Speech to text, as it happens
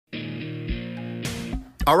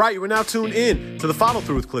All right, you are now tuned in to the Follow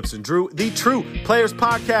Through with Clips and Drew, the True Players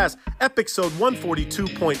Podcast, episode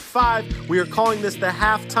 142.5. We are calling this the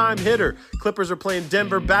halftime hitter. Clippers are playing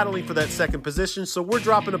Denver, battling for that second position, so we're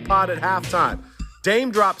dropping a pod at halftime.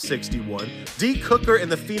 Dame dropped 61. D. Cooker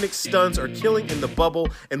and the Phoenix Suns are killing in the bubble.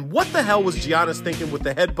 And what the hell was Giannis thinking with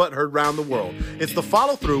the headbutt heard round the world? It's the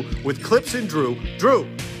Follow Through with Clips and Drew. Drew,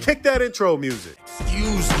 kick that intro music.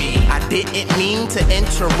 Excuse me, I didn't mean to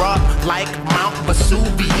interrupt like Mount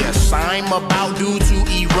Vesuvius. I'm about due to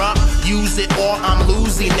erupt. Use it or I'm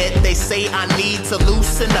losing it. They say I need to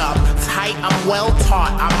loosen up. Tight, I'm well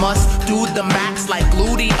taught. I must do the max like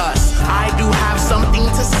gluteus. I do have something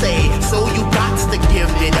to say, so you got to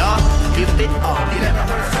give it up. Give it up. You never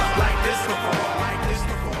heard something like this before. Like this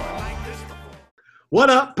before. Like this before. What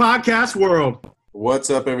up, podcast world? What's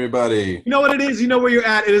up, everybody? You know what it is? You know where you're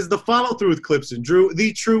at. It is the Follow Through with Clips and Drew,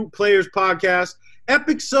 the True Players Podcast,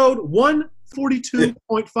 episode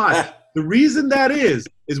 142.5. The reason that is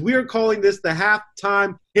we are calling this the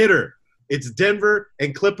halftime hitter. It's Denver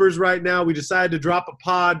and Clippers right now. We decided to drop a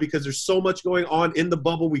pod because there's so much going on in the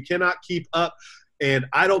bubble. We cannot keep up, and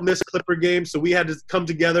I don't miss Clipper games, so we had to come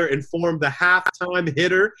together and form the halftime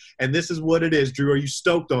hitter, and this is what it is. Drew, are you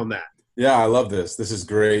stoked on that? Yeah, I love this. This is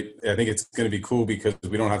great. I think it's going to be cool because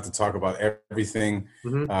we don't have to talk about everything.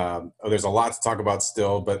 There's a lot to talk about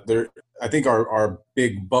still, but I think our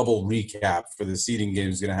big bubble recap for the seeding game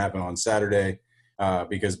is going to happen on Saturday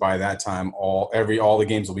because by that time, all the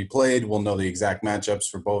games will be played. We'll know the exact matchups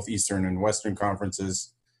for both Eastern and Western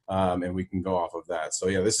conferences, and we can go off of that. So,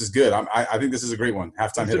 yeah, this is good. I think this is a great one.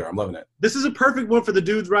 Halftime hitter. I'm loving it. This is a perfect one for the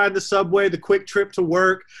dudes riding the subway, the quick trip to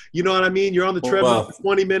work. You know what I mean? You're on the treadmill for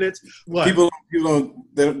 20 minutes. What? People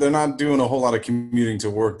they're not doing a whole lot of commuting to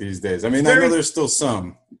work these days. I mean, I know there's still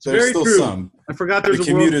some. There's still true. some. I forgot there's the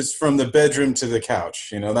commute is from the bedroom to the couch.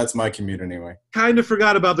 You know, that's my commute anyway. Kind of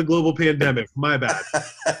forgot about the global pandemic. My bad.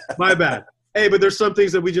 My bad. Hey, but there's some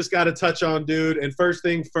things that we just got to touch on, dude. And first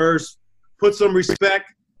thing first, put some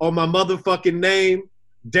respect on my motherfucking name,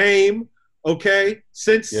 Dame, okay?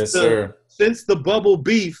 Since the bubble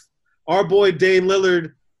beef, our boy Dame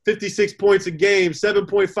Lillard, 56 points a game,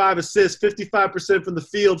 7.5 assists, 55% from the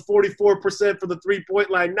field, 44% from the three-point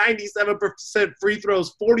line, 97% free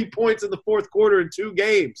throws, 40 points in the fourth quarter in 2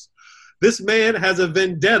 games. This man has a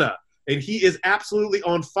vendetta, and he is absolutely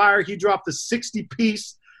on fire. He dropped the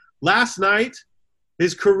 60-piece last night,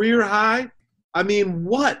 his career high. I mean,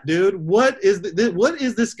 what, dude? What is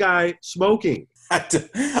this guy smoking?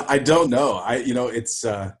 I don't know. It's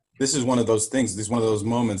this is one of those things. This is one of those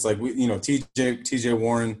moments. Like TJ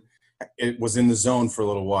Warren, it was in the zone for a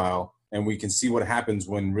little while, and we can see what happens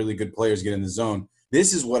when really good players get in the zone.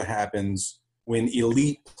 This is what happens when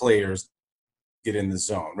elite players get in the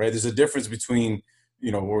zone, right? There's a difference between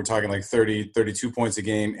we're talking like 30, 32 points a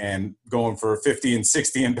game and going for 50 and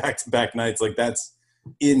 60 in back-to-back nights. Like that's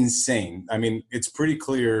insane. I mean, it's pretty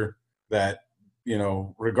clear that,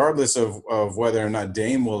 regardless of whether or not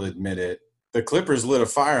Dame will admit it, the Clippers lit a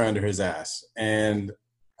fire under his ass. And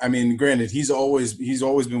I mean, granted, he's always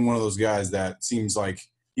been one of those guys that seems like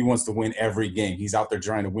he wants to win every game. He's out there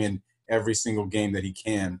trying to win every single game that he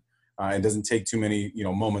can, and doesn't take too many,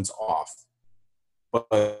 moments off.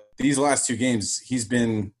 But these last 2 games, he's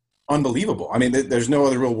been unbelievable. I mean, there's no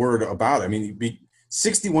other real word about it. I mean,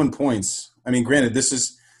 61 points. I mean, granted, this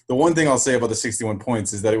is the one thing I'll say about the 61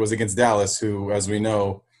 points is that it was against Dallas, who, as we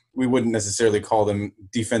know, we wouldn't necessarily call them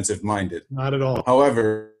defensive-minded. Not at all.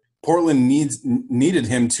 However, Portland needed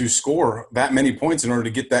him to score that many points in order to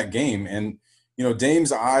get that game. And,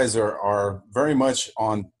 Dame's eyes are very much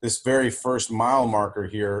on this very first mile marker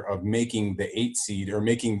here of making the 8 seed or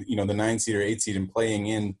making, the 9 seed or 8 seed and playing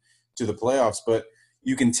in to the playoffs. But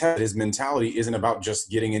you can tell his mentality isn't about just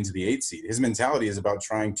getting into the 8 seed. His mentality is about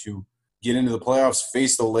trying to get into the playoffs,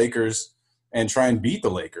 face the Lakers, and try and beat the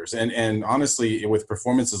Lakers. And honestly, with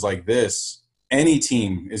performances like this, any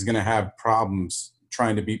team is going to have problems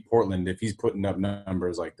trying to beat Portland if he's putting up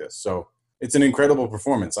numbers like this. So it's an incredible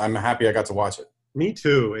performance. I'm happy I got to watch it. Me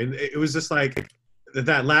too. And it was just like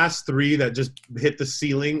that last 3 that just hit the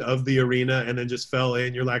ceiling of the arena and then just fell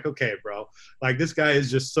in. You're like, okay, bro. Like, this guy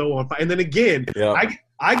is just so on fire. And then again, yeah.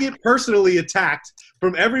 I get personally attacked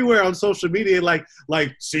from everywhere on social media, like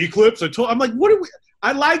see clips. I'm like, what are we?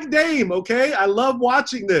 I like Dame, okay? I love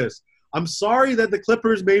watching this. I'm sorry that the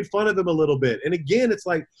Clippers made fun of him a little bit. And again, it's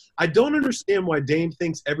like, I don't understand why Dame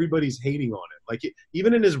thinks everybody's hating on him. Like,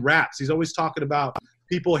 even in his raps, he's always talking about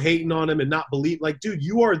people hating on him and not believe. Like, dude,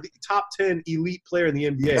 you are the top 10 elite player in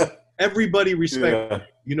the NBA. Everybody respects you.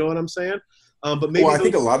 You know what I'm saying? But maybe I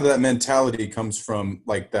think a lot of that mentality comes from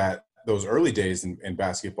like that those early days in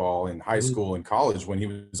basketball, in high school and college, when he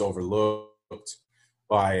was overlooked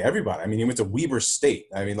by everybody. I mean, he went to Weber State.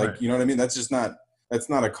 I mean, like, Right. you know what I mean? That's not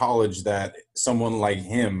a college that someone like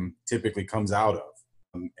him typically comes out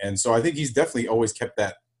of. And so I think he's definitely always kept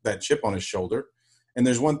that chip on his shoulder. And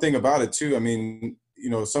there's one thing about it too. I mean, you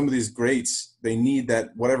know, some of these greats, they need that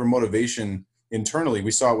whatever motivation internally.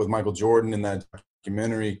 We saw it with Michael Jordan in that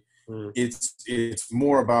documentary. It's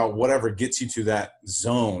more about whatever gets you to that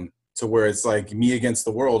zone, to where it's like me against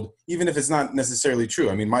the world, even if it's not necessarily true.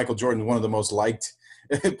 I mean, Michael Jordan, one of the most liked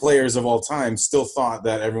players of all time, still thought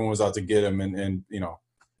that everyone was out to get him, and you know,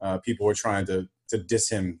 people were trying to diss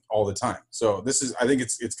him all the time. So I think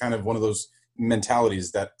it's kind of one of those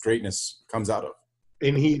mentalities that greatness comes out of.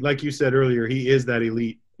 And he, like you said earlier, he is that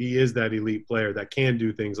elite. He is that elite player that can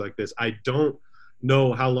do things like this. I don't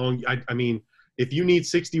know how long. I mean, if you need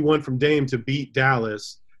 61 from Dame to beat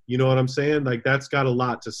Dallas, you know what I'm saying? Like, that's got a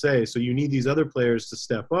lot to say. So you need these other players to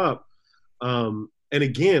step up. And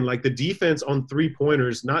again, like the defense on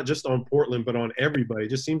 3-pointers, not just on Portland, but on everybody. It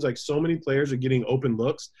just seems like so many players are getting open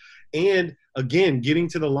looks. And again, getting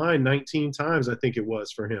to the line 19 times, I think it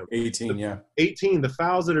was for him. 18, yeah. 18, the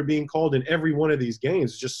fouls that are being called in every one of these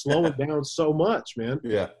games is just slowing down so much, man.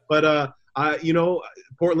 Yeah. But,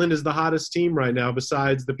 Portland is the hottest team right now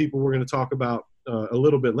besides the people we're going to talk about a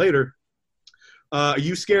little bit later. Are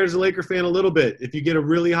you scared as a Laker fan a little bit if you get a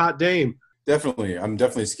really hot Dame? Definitely. I'm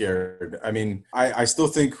definitely scared. I mean, I still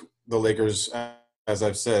think the Lakers, as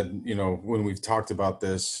I've said, you know, when we've talked about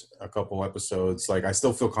this a couple episodes, like I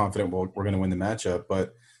still feel confident we're going to win the matchup.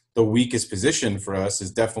 But the weakest position for us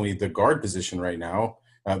is definitely the guard position right now,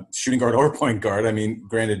 shooting guard or point guard. I mean,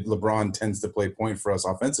 granted, LeBron tends to play point for us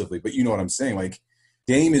offensively, but you know what I'm saying? Like,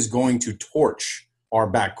 Dame is going to torch our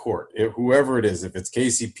backcourt, whoever it is, if it's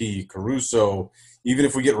KCP, Caruso, even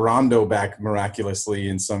if we get Rondo back miraculously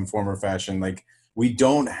in some form or fashion, like, we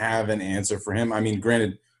don't have an answer for him. I mean,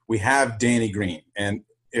 granted, we have Danny Green, and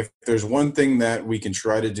if there's one thing that we can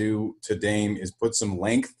try to do to Dame is put some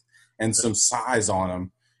length and some size on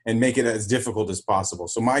him and make it as difficult as possible.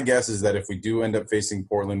 So my guess is that if we do end up facing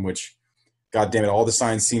Portland, which, God damn it, all the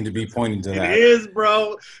signs seem to be pointing to that. It is,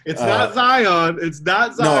 bro. It's not Zion. It's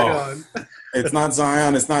not Zion. No, it's not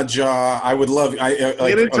Zion. It's not Ja. I would love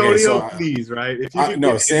San Antonio, please, right? If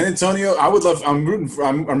you San Antonio. I would love. I'm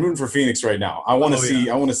rooting for Phoenix right now. I want to see.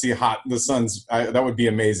 Yeah. I want to see the Suns. That would be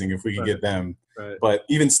amazing if we could get them. Right. But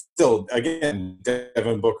even still, again,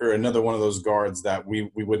 Devin Booker, another one of those guards that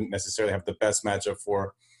we wouldn't necessarily have the best matchup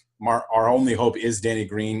for. Our only hope is Danny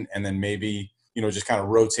Green, and then maybe, you know, just kind of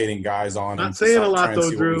rotating guys on. Not saying a lot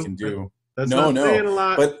though, Drew. What we can do. That's not saying a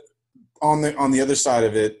lot. But on the other side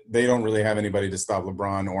of it, they don't really have anybody to stop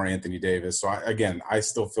LeBron or Anthony Davis. So I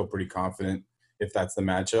still feel pretty confident if that's the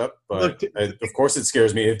matchup. But of course, it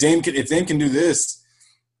scares me. If Dame can do this,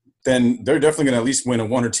 then they're definitely going to at least win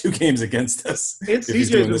 1 or 2 games against us. And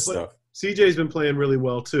CJ's been playing really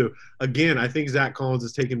well too. Again, I think Zach Collins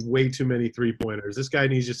is taking way too many 3-pointers. This guy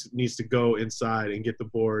needs to go inside and get the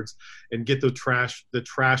boards and get the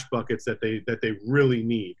trash buckets that they really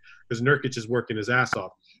need, because Nurkic is working his ass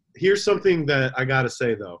off. Here's something that I gotta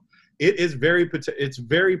say though. It's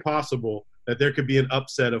very possible that there could be an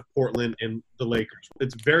upset of Portland and the Lakers.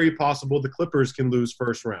 It's very possible the Clippers can lose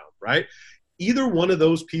first round, right? Either one of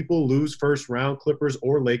those people lose first round, Clippers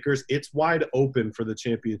or Lakers, it's wide open for the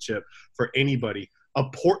championship for anybody.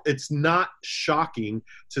 It's not shocking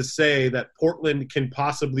to say that Portland can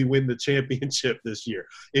possibly win the championship this year.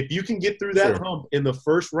 If you can get through that hump in the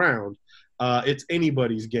first round, it's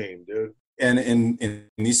anybody's game, dude. And in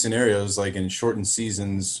these scenarios, like in shortened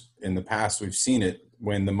seasons in the past, we've seen it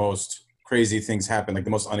when the most crazy things happen, like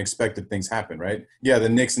the most unexpected things happen, right? Yeah, the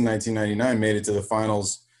Knicks in 1999 made it to the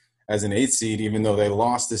finals as an 8 seed, even though they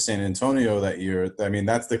lost to San Antonio that year. I mean,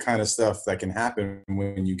 that's the kind of stuff that can happen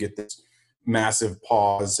when you get this massive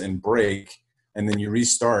pause and break, and then you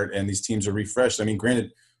restart and these teams are refreshed. I mean,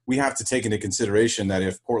 granted, we have to take into consideration that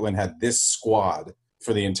if Portland had this squad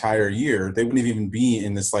for the entire year, they wouldn't even be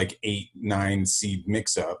in this like 8-9 seed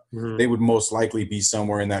mix-up. Mm-hmm. They would most likely be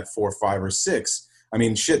somewhere in that 4, 5, or 6. I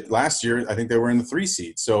mean, shit, last year, I think they were in the 3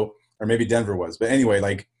 seed. So, or maybe Denver was. But anyway,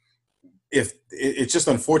 like, if it's just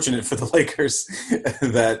unfortunate for the Lakers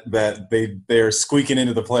that they are squeaking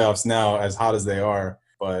into the playoffs now, as hot as they are.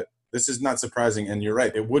 But this is not surprising, and you're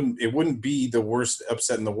right. It wouldn't be the worst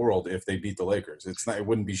upset in the world if they beat the Lakers. It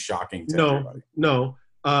wouldn't be shocking to everybody. No.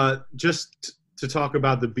 Just to talk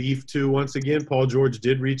about the beef too, once again, Paul George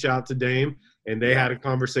did reach out to Dame, and they had a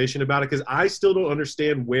conversation about it, because I still don't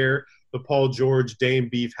understand where the Paul George Dame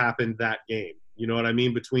beef happened that game. You know what I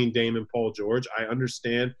mean? Between Dame and Paul George, I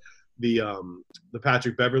understand the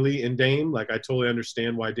Patrick Beverly and Dame. Like, I totally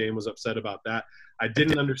understand why Dame was upset about that. I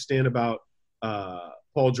didn't understand about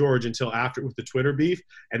Paul George until after with the Twitter beef,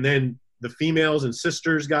 and then the females and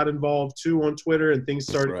sisters got involved too on Twitter, and things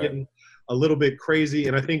started getting a little bit crazy.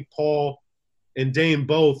 And I think Paul and Dame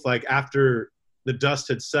both, like, after the dust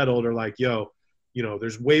had settled, are like, yo, you know,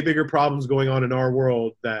 there's way bigger problems going on in our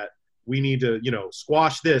world that we need to, you know,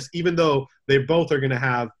 squash this, even though they both are going to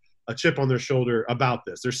have a chip on their shoulder about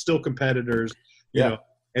this. They're still competitors, you know,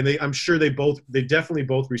 and I'm sure they definitely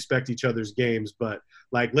both respect each other's games, but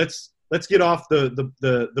like, let's get off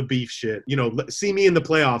the beef shit, you know, see me in the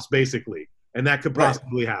playoffs basically. And that could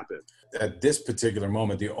possibly happen. At this particular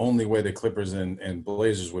moment, the only way the Clippers and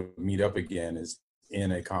Blazers would meet up again is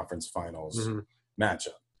in a conference finals matchup.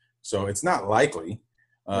 So it's not likely,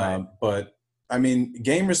 but I mean,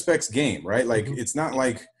 game respects game, right? Like, it's not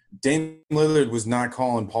like Dame Lillard was not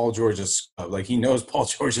calling Paul George a scrub. Like, he knows Paul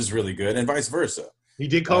George is really good, and vice versa. He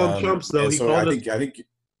did call him chumps, though. I think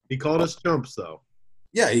he called us chumps, though.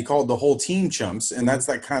 Yeah, he called the whole team chumps, and that's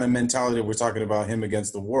that kind of mentality that we're talking about him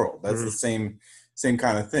against the world. That's the same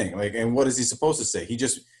kind of thing. Like, and what is he supposed to say? He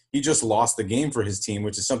just lost the game for his team,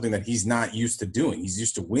 which is something that he's not used to doing. He's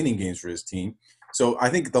used to winning games for his team. So I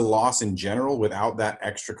think the loss in general, without that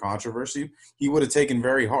extra controversy, he would have taken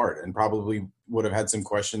very hard and probably would have had some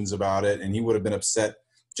questions about it, and he would have been upset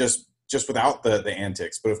just without the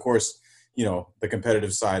antics. But of course, you know, the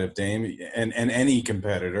competitive side of Dame and any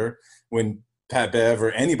competitor, when Pat Bev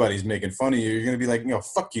or anybody's making fun of you, you're going to be like, you know,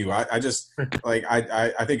 fuck you. I just like,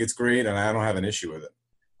 I think it's great, and I don't have an issue with it.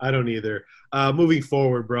 I don't either. Moving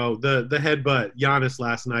forward, bro, the headbutt Giannis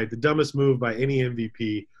last night, the dumbest move by any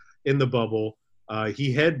MVP in the bubble.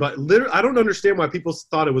 He headbutt. Literally, I don't understand why people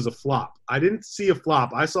thought it was a flop. I didn't see a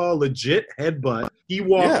flop. I saw a legit headbutt. He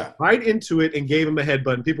walked right into it and gave him a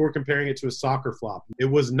headbutt, and people were comparing it to a soccer flop. It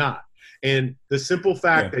was not. And the simple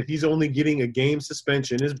fact that he's only getting a game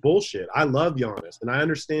suspension is bullshit. I love Giannis, and I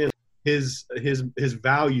understand his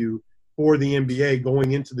value for the NBA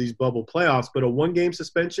going into these bubble playoffs. But a one-game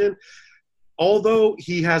suspension, although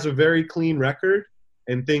he has a very clean record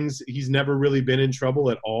and he's never really been in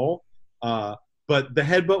trouble at all. But the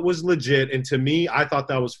headbutt was legit, and to me, I thought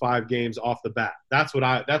that was 5 games off the bat. That's what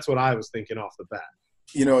I was thinking off the bat.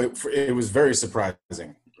 You know, it was very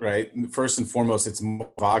surprising, right? First and foremost, it's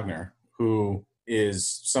Mo Wagner, who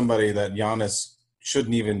is somebody that Giannis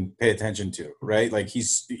shouldn't even pay attention to, right? Like,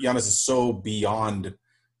 Giannis is so beyond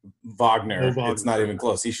Wagner, it's not even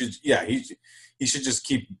close. He should just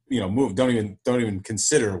keep, you know, move. Don't even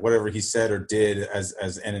consider whatever he said or did as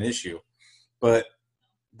an issue. But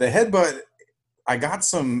the headbutt, I got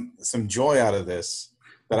some joy out of this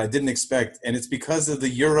that I didn't expect, and it's because of the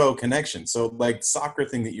Euro connection. So, like, soccer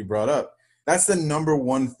thing that you brought up, that's the number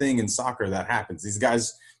one thing in soccer that happens. These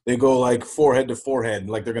guys, they go like forehead to forehead,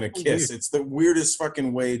 like they're going to kiss. It's the weirdest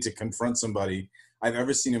fucking way to confront somebody I've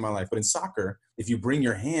ever seen in my life. But in soccer, if you bring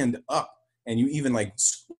your hand up and you even, like,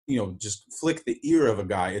 you know, just flick the ear of a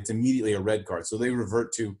guy, it's immediately a red card. So they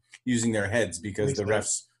revert to using their heads because the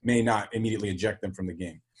refs may not immediately eject them from the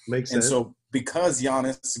game. Makes sense. And so because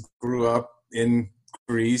Giannis grew up in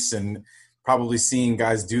Greece and probably seeing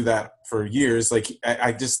guys do that for years, like,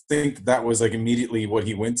 I just think that was like immediately what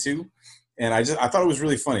he went to. And I thought it was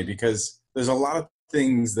really funny because there's a lot of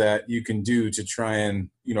things that you can do to try and,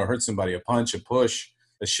 you know, hurt somebody. A punch, a push,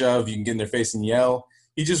 a shove, you can get in their face and yell.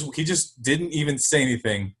 He just didn't even say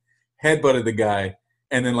anything, headbutted the guy,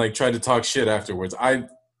 and then, like, tried to talk shit afterwards. I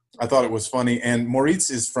thought it was funny. And Moritz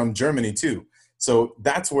is from Germany too. So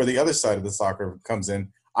that's where the other side of the soccer comes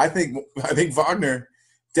in. I think Wagner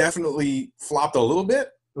definitely flopped a little bit.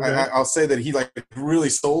 Okay. I'll say that he, like, really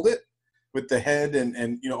sold it with the head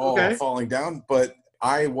and you know, all falling down. But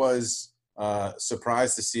I was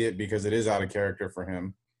surprised to see it because it is out of character for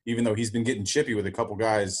him, even though he's been getting chippy with a couple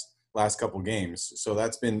guys last couple games. So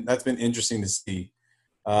that's been interesting to see.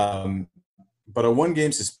 But a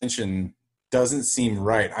 1-game suspension doesn't seem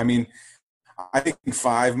right. I mean, I think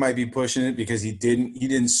 5 might be pushing it because he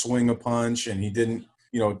didn't swing a punch and he didn't,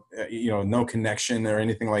 you know, no connection or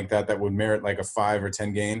anything like that would merit like a 5 or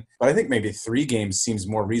 10 game. But I think maybe 3 games seems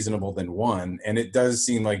more reasonable than 1. And it does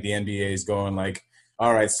seem like the NBA is going like,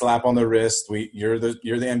 all right, slap on the wrist. You're the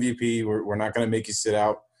MVP. We're not going to make you sit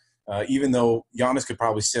out. Even though Giannis could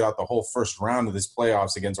probably sit out the whole first round of this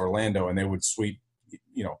playoffs against Orlando and they would sweep,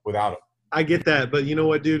 you know, without him. I get that, but you know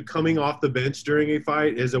what, dude? Coming off the bench during a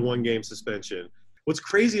fight is a 1-game suspension. What's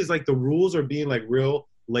crazy is, like, the rules are being, like, real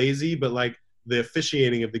lazy, but, like, the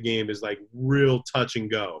officiating of the game is, like, real touch and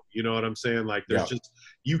go. You know what I'm saying? Like, there's just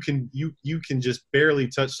you can just barely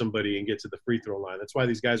touch somebody and get to the free throw line. That's why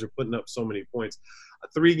these guys are putting up so many points.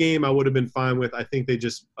 A 3-game I would have been fine with. I think they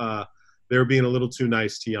just they were being a little too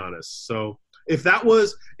nice to Giannis. So if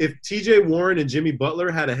TJ Warren and Jimmy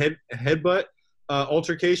Butler had a headbutt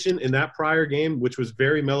altercation in that prior game, which was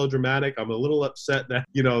very melodramatic, I'm a little upset that,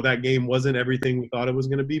 that game wasn't everything we thought it was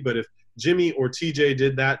going to be. But if Jimmy or TJ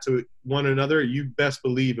did that to one another, you best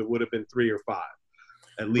believe it would have been 3 or 5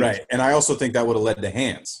 at least. Right. And I also think that would have led to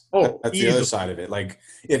hands. That's the other side of it. Like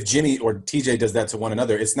if Jimmy or TJ does that to one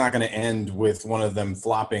another, it's not going to end with one of them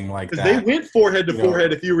flopping like that. They went forehead to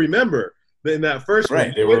forehead, if you remember, in that first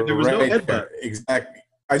one. There was no headbutt. There. Exactly.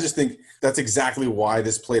 I just think that's exactly why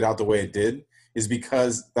this played out the way it did, is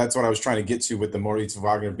because that's what I was trying to get to with the Moritz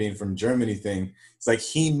Wagner being from Germany thing. It's like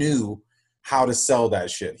he knew how to sell that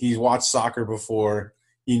shit. He's watched soccer before.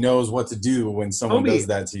 He knows what to do when someone does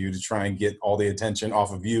that to you to try and get all the attention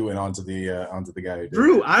off of you and onto the guy who did.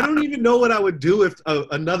 Drew, I don't even know what I would do if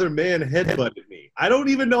another man headbutted me. I don't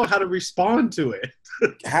even know how to respond to it.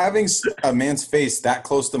 Having a man's face that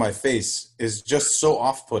close to my face is just so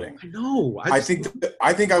off-putting. I know. I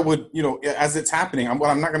think I would, as it's happening, I'm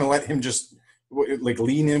not going to let him just like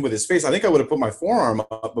lean in with his face. I think I would have put my forearm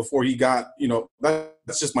up before he got,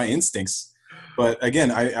 that's just my instincts. But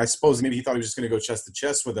again, I suppose maybe he thought he was just going to go chest to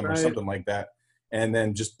chest with him or something like that, and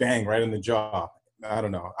then just bang right in the jaw. I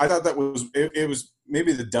don't know. I thought that it was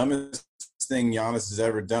maybe the dumbest thing Giannis has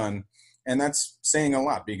ever done, and that's saying a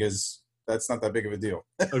lot because that's not that big of a deal.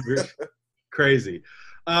 Agreed. Crazy.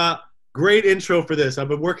 Great intro for this. I've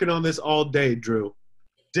been working on this all day, Drew.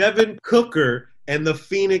 Devin Booker and the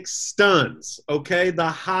Phoenix Suns, okay? The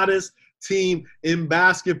hottest team in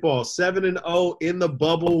basketball, 7-0 in the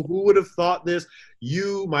bubble. Who would have thought this?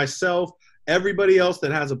 You, myself, everybody else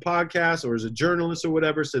that has a podcast or is a journalist or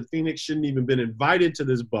whatever said Phoenix shouldn't even been invited to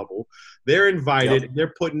this bubble. They're invited. Yep.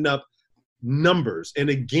 They're putting up numbers.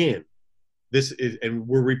 And again, this is, and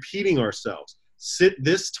we're repeating ourselves.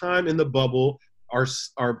 This time in the bubble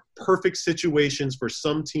are perfect situations for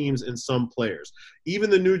some teams and some players.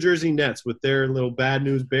 Even the New Jersey Nets with their little bad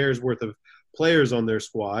news bears worth of players on their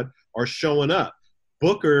squad are showing up.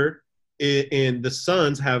 Booker and the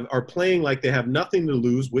Suns are playing like they have nothing to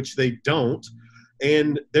lose, which they don't,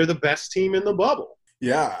 and they're the best team in the bubble.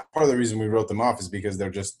 Yeah, part of the reason we wrote them off is because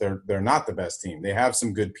they're not the best team. They have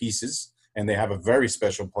some good pieces, and they have a very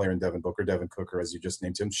special player in Devin Booker, Devin Cooker, as you just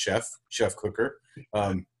named him, Chef Cooker.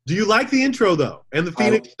 Do you like the intro though? And the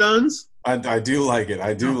Phoenix Suns? I do like it.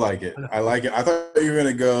 I like it. I thought you were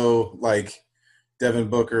gonna go like Devin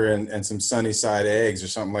Booker and some sunny side eggs or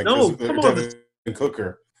something like no, this. Come on. Devin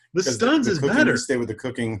Cooker. The Suns is better. Stay with the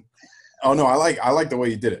cooking. Oh no, I like the way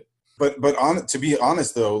you did it. But to be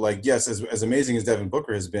honest though, like yes, as amazing as Devin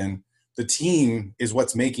Booker has been, the team is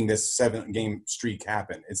what's making this 7-game streak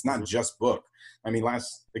happen. It's not just Book. I mean,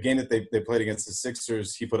 the game that they played against the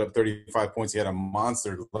Sixers, he put up 35 points. He had a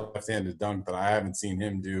monster left-handed dunk that I haven't seen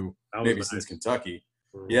him do maybe since Kentucky.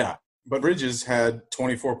 Mm-hmm. Yeah, but Bridges had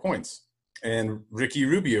 24 points. And Ricky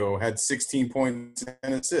Rubio had 16 points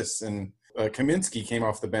and assists. And Kaminsky came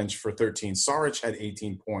off the bench for 13. Saric had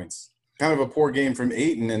 18 points. Kind of a poor game from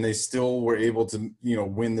Ayton, and they still were able to,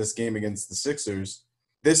 win this game against the Sixers.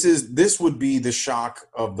 This would be the shock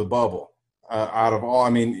of the bubble out of all. I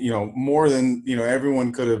mean, more than,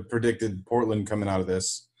 everyone could have predicted Portland coming out of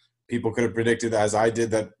this. People could have predicted, as I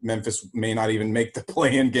did, that Memphis may not even make the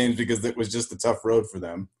play-in games because it was just a tough road for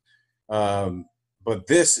them. But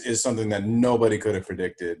this is something that nobody could have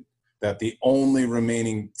predicted, that the only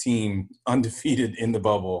remaining team undefeated in the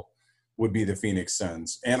bubble would be the Phoenix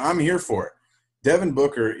Suns. And I'm here for it. Devin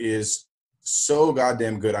Booker is so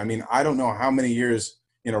goddamn good. I mean, I don't know how many years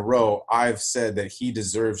in a row I've said that he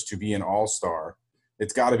deserves to be an all-star.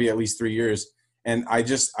 It's got to be at least 3 years. And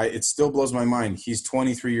it still blows my mind. He's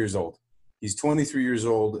 23 years old. He's 23 years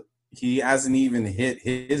old. He hasn't even hit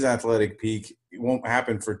his athletic peak. It won't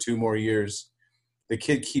happen for 2 more years. The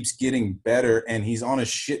kid keeps getting better, and he's on a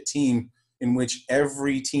shit team in which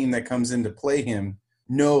every team that comes in to play him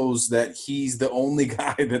knows that he's the only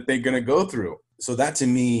guy that they're going to go through. So that, to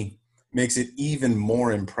me, makes it even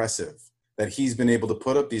more impressive that he's been able to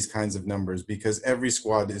put up these kinds of numbers because every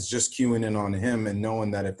squad is just queuing in on him and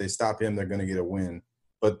knowing that if they stop him, they're going to get a win.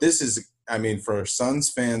 But this is, I mean, for Suns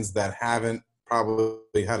fans that haven't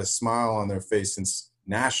probably had a smile on their face since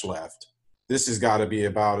Nash left, this has got to be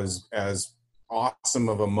about as awesome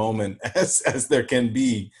of a moment as there can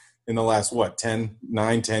be in the last, 10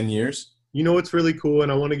 years? You know what's really cool,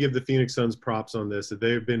 and I want to give the Phoenix Suns props on this, that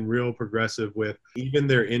they've been real progressive with even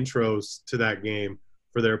their intros to that game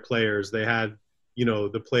for their players. They had,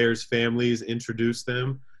 the players' families introduce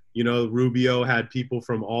them. Rubio had people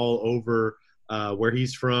from all over where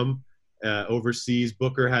he's from, overseas.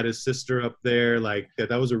 Booker had his sister up there. Like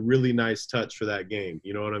that was a really nice touch for that game.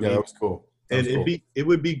 You know what I mean? Yeah, that was cool. And it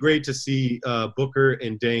would be great to see Booker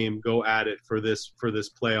and Dame go at it for this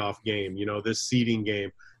playoff game, you know, this seeding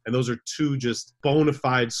game. And those are two just bona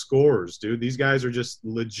fide scorers, dude. These guys are just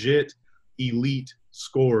legit elite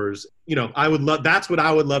scorers. You know, that's what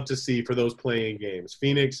I would love to see for those playing games.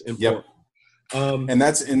 Phoenix and Portland. And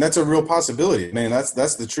that's a real possibility, man.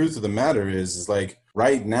 That's the truth of the matter is like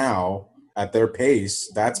right now at their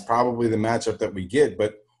pace, that's probably the matchup that we get.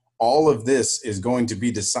 But all of this is going to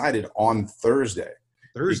be decided on Thursday.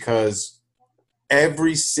 Because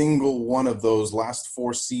every single one of those last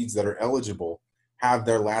 4 seeds that are eligible have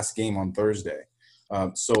their last game on Thursday.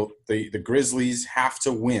 So the Grizzlies have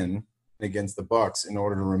to win against the Bucks in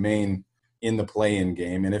order to remain in the play-in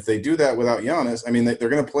game. And if they do that without Giannis, I mean, they're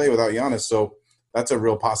going to play without Giannis. So that's a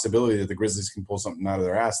real possibility that the Grizzlies can pull something out of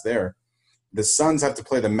their ass there. The Suns have to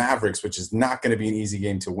play the Mavericks, which is not going to be an easy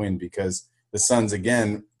game to win because the Suns,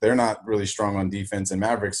 again, they're not really strong on defense, and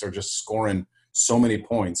Mavericks are just scoring so many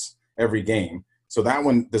points every game. So that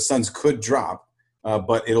one, the Suns could drop,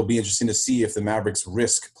 but it'll be interesting to see if the Mavericks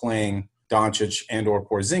risk playing Doncic and or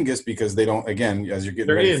Porzingis because they don't, again, as you're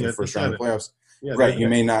getting ready for the first round of playoffs, right, you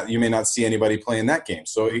may not see anybody playing that game.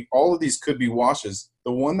 So all of these could be washes.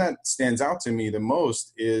 The one that stands out to me the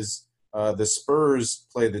most is the Spurs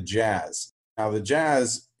play the Jazz. Now, the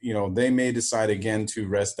Jazz, you know, they may decide again to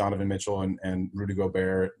rest Donovan Mitchell and Rudy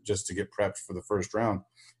Gobert just to get prepped for the first round.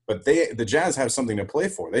 But the Jazz have something to play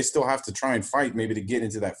for. They still have to try and fight maybe to get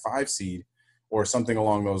into that 5 seed or something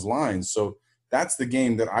along those lines. So that's the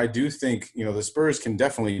game that I do think, you know, the Spurs can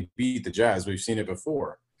definitely beat the Jazz. We've seen it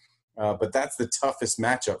before. But that's the toughest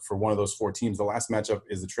matchup for one of those 4 teams. The last matchup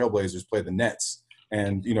is the Trailblazers play the Nets.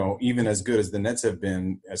 And, you know, even as good as the Nets have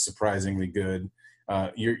been, as surprisingly good,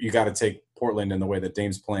 you got to take Portland in the way that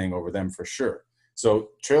Dame's playing over them for sure. So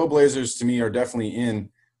Trailblazers to me are definitely in.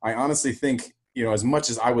 I honestly think, you know, as much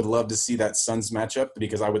as I would love to see that Suns matchup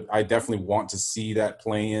because I definitely want to see that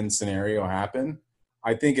play-in scenario happen.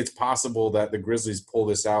 I think it's possible that the Grizzlies pull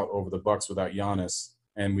this out over the Bucks without Giannis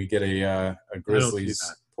and we get a Grizzlies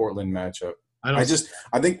Portland matchup.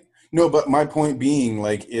 But my point being,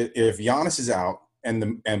 like, if Giannis is out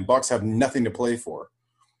and Bucks have nothing to play for,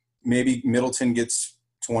 maybe Middleton gets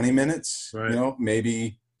 20 minutes. Right. You know,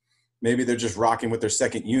 maybe they're just rocking with their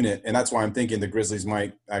second unit, and that's why I'm thinking the Grizzlies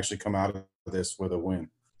might actually come out of this with a win.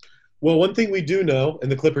 Well, one thing we do know,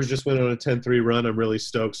 and the Clippers just went on a 10-3 run. I'm really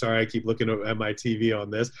stoked. Sorry, I keep looking at my TV on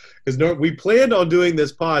this. Because we planned on doing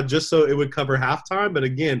this pod just so it would cover halftime. But,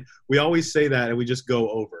 again, we always say that and we just go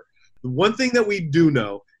over. The one thing that we do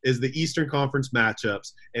know is the Eastern Conference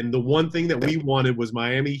matchups. And the one thing that we wanted was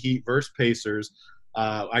Miami Heat versus Pacers.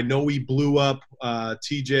 I know we blew up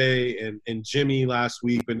TJ and Jimmy last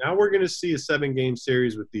week, but now we're going to see a 7-game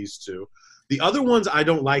series with these two. The other ones I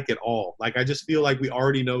don't like at all. Like, I just feel like we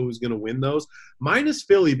already know who's going to win those. Minus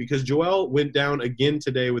Philly, because Joel went down again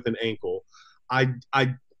today with an ankle. I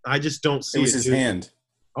just don't see it. It was his hand.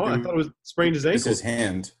 Oh, I thought it was sprained his ankle. It was his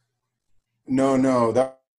hand. No,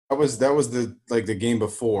 that was the game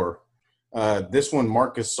before. This one,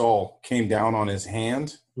 Marc Gasol came down on his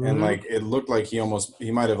hand, and like it looked like he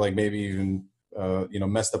might have like maybe even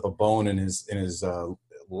messed up a bone in his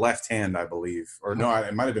left hand, I believe, or no,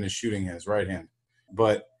 it might have been his shooting hand, his right hand.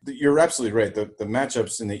 But you're absolutely right. The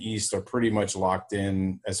matchups in the East are pretty much locked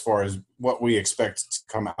in as far as what we expect to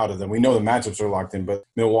come out of them. We know the matchups are locked in, but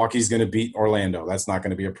Milwaukee's going to beat Orlando. That's not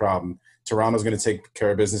going to be a problem. Toronto's going to take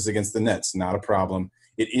care of business against the Nets. Not a problem.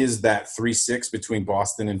 It is that 3-6 between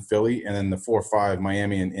Boston and Philly, and then the 4-5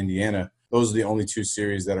 Miami and Indiana. Those are the only 2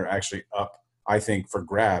 series that are actually up, I think, for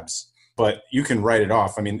grabs. But you can write it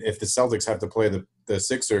off. I mean, if the Celtics have to play the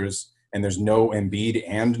Sixers and there's no Embiid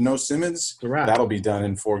and no Simmons, that'll be done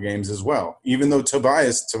in 4 games as well. Even though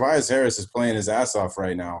Tobias Harris is playing his ass off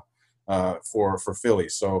right now for Philly.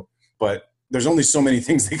 So, but there's only so many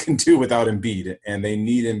things they can do without Embiid, and they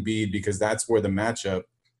need Embiid because that's where the matchup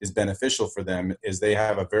is beneficial for them. Is they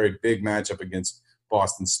have a very big matchup against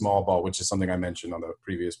Boston small ball, which is something I mentioned on the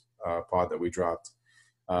previous pod that we dropped.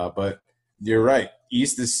 But you're right.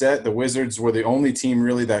 East is set. The Wizards were the only team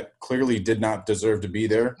really that clearly did not deserve to be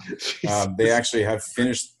there. They actually have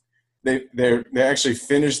finished. They actually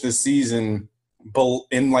finished the season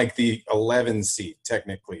in like the 11 seat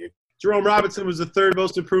technically. Jerome Robinson was the 3rd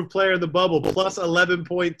most improved player in the bubble, plus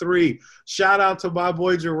 11.3. Shout out to my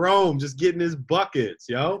boy Jerome, just getting his buckets,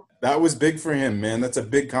 yo. That was big for him, man. That's a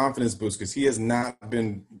big confidence boost because he has not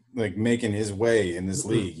been like making his way in this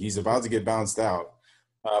league. He's about to get bounced out.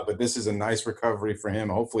 But this is a nice recovery for him.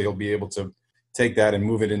 Hopefully he'll be able to take that and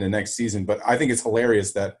move it into next season. But I think it's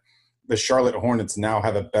hilarious that the Charlotte Hornets now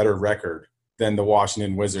have a better record than the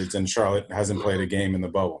Washington Wizards, and Charlotte hasn't played a game in the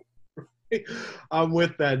bubble. I'm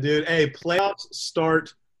with that, dude. Hey, playoffs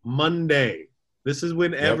start Monday. This is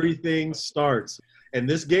when everything starts. And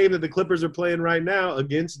this game that the Clippers are playing right now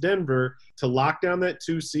against Denver to lock down that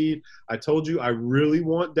 2 seed, I told you I really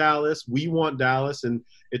want Dallas. We want Dallas. And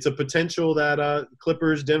it's a potential that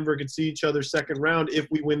Clippers, Denver could see each other second round if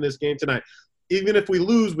we win this game tonight. Even if we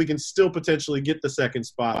lose, we can still potentially get the second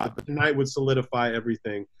spot. But tonight would solidify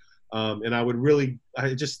everything. And I would really –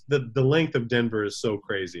 the length of Denver is so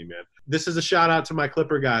crazy, man. This is a shout-out to my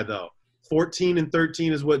Clipper guy, though. 14 and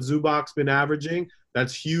 13 is what Zubac's been averaging.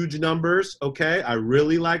 That's huge numbers, okay? I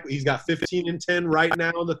really like – he's got 15 and 10 right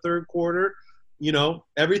now in the third quarter. You know,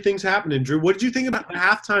 everything's happening. Drew, what did you think about the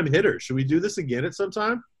halftime hitter? Should we do this again at some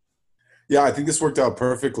time? Yeah, I think this worked out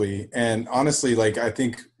perfectly. And honestly, like, I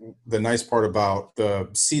think the nice part about the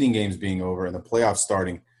seeding games being over and the playoffs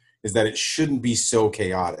starting is that it shouldn't be so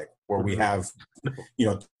chaotic where we have,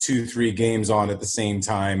 2-3 games on at the same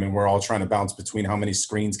time and we're all trying to bounce between how many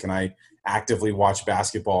screens can I actively watch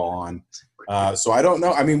basketball on. So I don't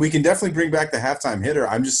know. I mean, we can definitely bring back the halftime hitter.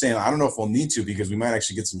 I'm just saying I don't know if we'll need to because we might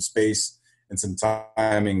actually get some space and some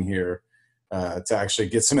timing here to actually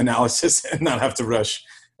get some analysis and not have to rush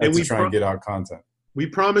and to try and get out content. We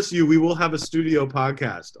promise you we will have a studio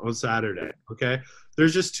podcast on Saturday, okay?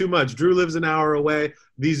 There's just too much. Drew lives an hour away.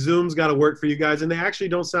 These Zooms got to work for you guys, and they actually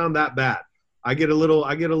don't sound that bad. I get a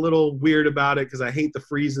little weird about it because I hate the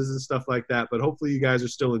freezes and stuff like that, but hopefully you guys are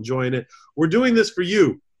still enjoying it. We're doing this for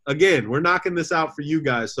you. Again, we're knocking this out for you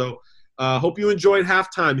guys. So hope you enjoyed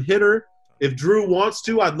Halftime Hitter. If Drew wants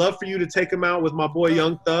to, I'd love for you to take him out with my boy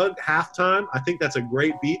Young Thug, Halftime. I think that's a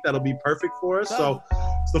great beat. That'll be perfect for us. So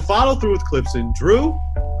it's the follow through with Clips and Drew.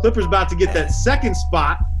 Clippers about to get that second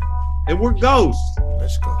spot, and we're ghosts.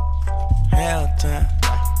 Let's go. Halftime.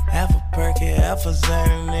 Half a perky, half a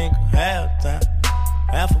Zane, nigga. Halftime.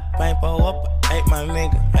 Half a paintball up, ate my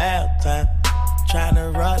nigga. Halftime.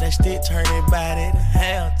 Tryna rock that stick, turn it body to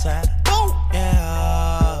halftime. Boom!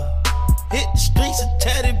 Yeah. Hit the streets and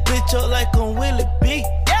tear that bitch up like I'm Willie B.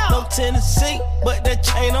 Yeah. No Tennessee, but that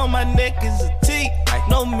chain on my neck is a T.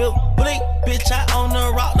 No milk blink, bitch, I own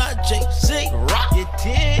the rock, not JC. Rock. You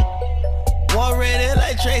did. War ready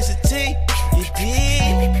like Tracy T. You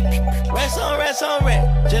did. Rest on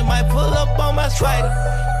red. Just might pull up on my spider.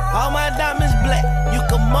 All my diamonds black. You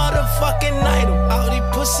can motherfucking night 'em. All these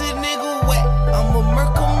pussy nigga wet. I'ma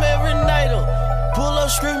murk 'em every night. Pull up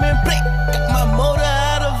screaming blink. Got my motor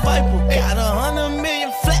out of Viper. Got 100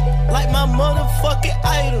 million flat like my motherfucking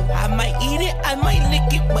idol. I might eat it, I might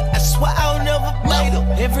lick it, but I swear I'll never bite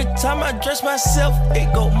 'em. Every time I dress myself,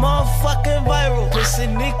 it go motherfucking viral. Pussy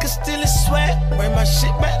nigga still is swag. Bring my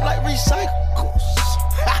shit back like recycles.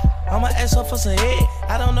 I'ma ask her for some head.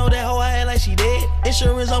 I don't know that hoe I act like she dead.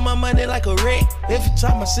 Insurance on my money like a wreck. Every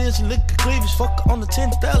time I see her, she look at cleavage. Fuck her on the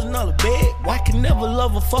 $10,000 bed. I can never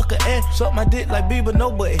love a fucker and suck my dick like Bieber, no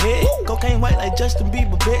but head. Cocaine white like Justin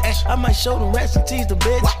Bieber, bitch. I might show them rats and tease the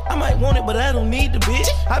bitch. I might want it, but I don't need the bitch.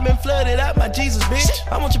 I been flooded out my Jesus, bitch.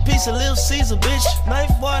 I want your piece of Little Caesar, bitch.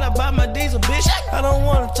 Knife board, I buy my diesel, bitch. I don't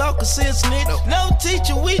wanna talk or see a snitch. No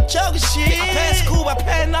teacher, we joking shit. I pass school by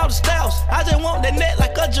patting all the styles. I just want that net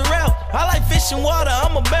like a giraffe. I like fish and water,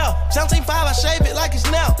 I'm a bell. 17.5, I shave it like it's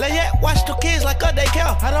now. Lay yeah, watch the kids like a day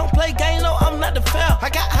cow. I don't play game, no, I'm not the foul.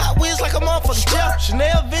 I got Hot Wheels like a motherfucking gel.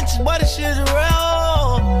 Chanel vintage, boy, this shit is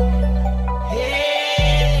real.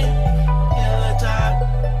 Yeah, every time.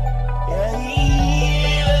 Yeah,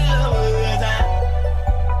 every time.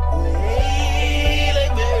 Yeah,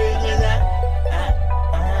 like very good time.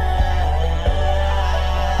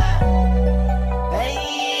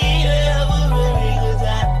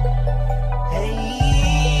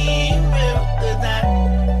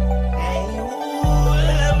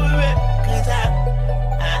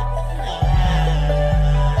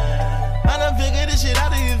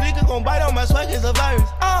 Gon' bite on my swag is a virus.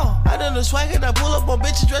 I done the swag and I pull up on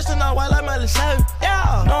bitches dressed in all white like Miley Cyrus.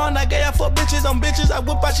 Yeah, no, I'm not gay, I fuck bitches on bitches. I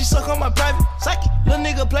whip out, she suck on my private. Psyche, little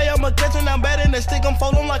nigga play, I'ma catch her, I'm bad in the stick, I'm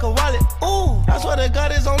folding like a wallet. Ooh, I swear to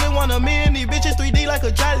God, there's only one of me and these bitches 3D like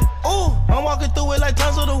a Charlie. Ooh, I'm walking through it like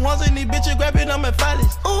tons of the ones and these bitches grabbing, I'm at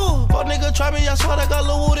Phillies. Ooh, fuck nigga try me, I swear I got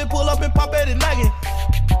Lil Woody, pull up and pop at it nagging.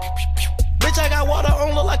 Bitch, I got water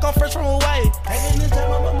on, look like I'm fresh from Hawaii. Taking this time,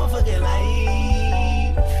 I'm a motherfucking life.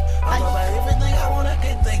 I'm about everything I want, I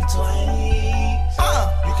can think twice.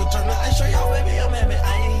 You can turn the ice straight off, baby, I'm having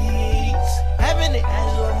ice. Having it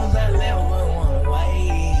as long as I live with one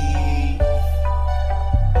way.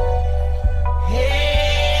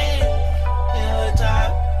 Hey, every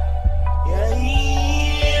time. Yeah,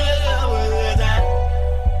 every time.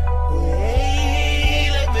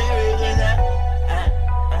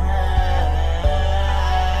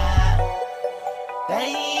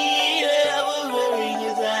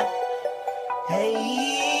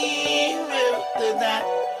 Hey,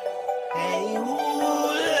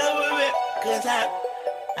 cause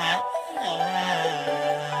I